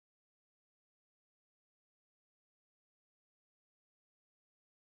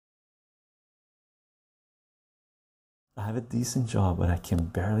I have a decent job, but I can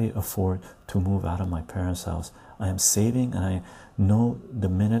barely afford to move out of my parents' house. I am saving, and I know the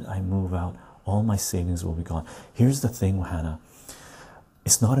minute I move out, all my savings will be gone. Here's the thing, Hannah.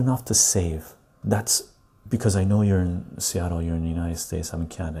 It's not enough to save. That's because I know you're in Seattle, you're in the United States, I'm in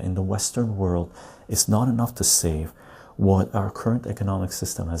Canada. In the Western world, it's not enough to save. What our current economic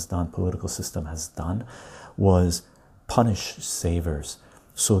system has done, political system has done, was punish savers.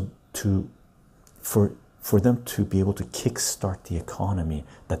 So for them to be able to kickstart the economy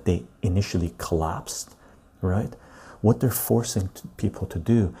that they initially collapsed, right? What they're forcing people to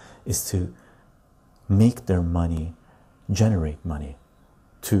do is to make their money, generate money,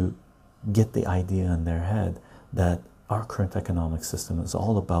 to get the idea in their head that our current economic system is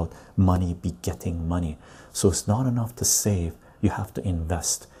all about money begetting money. So it's not enough to save, you have to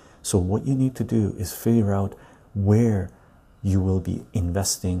invest. So what you need to do is figure out where you will be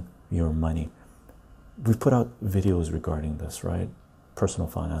investing your money. We've put out videos regarding this, right? Personal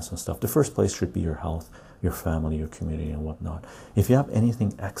finance and stuff. The first place should be your health, your family, your community, and whatnot. If you have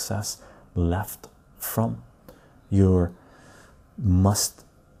anything excess left from your must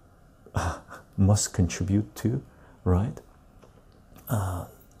contribute to, right,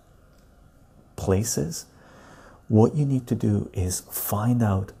 places, what you need to do is find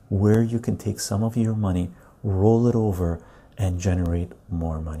out where you can take some of your money, roll it over, and generate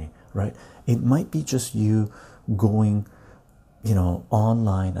more money, right? It might be just you going, you know,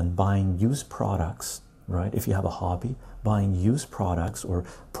 online and buying used products, right? If you have a hobby, buying used products or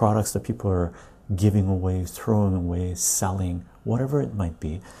products that people are giving away, throwing away, selling, whatever it might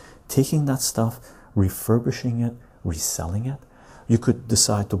be, taking that stuff, refurbishing it, reselling it. You could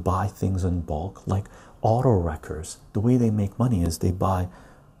decide to buy things in bulk, like auto wreckers. The way they make money is they buy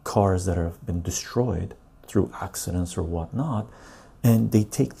cars that have been destroyed through accidents or whatnot, and they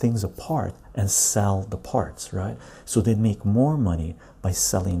take things apart and sell the parts, right? So they make more money by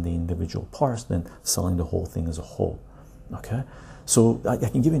selling the individual parts than selling the whole thing as a whole. Okay, so I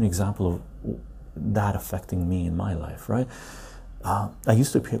can give you an example of that affecting me in my life, right? I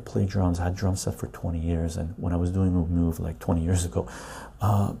used to play drums. I had drum set for 20 years, and when I was doing a move like 20 years ago,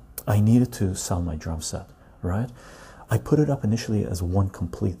 I needed to sell my drum set, right? I put it up initially as one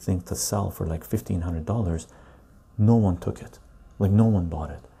complete thing to sell for like $1,500. No one took it, like no one bought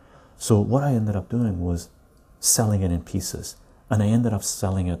it. So what I ended up doing was selling it in pieces, and I ended up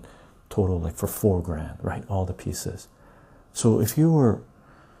selling it total like for $4,000, right? All the pieces. So if you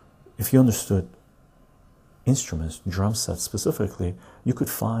understood instruments, drum sets specifically, you could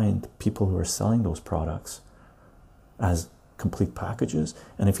find people who are selling those products as complete packages,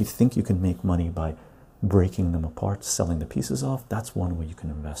 and if you think you can make money by breaking them apart, selling the pieces off, that's one way you can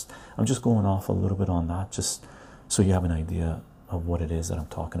invest. I'm just going off a little bit on that just so you have an idea of what it is that I'm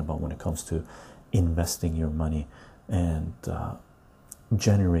talking about when it comes to investing your money and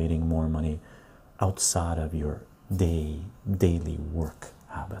generating more money outside of your daily work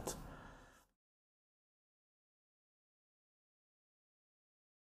habit.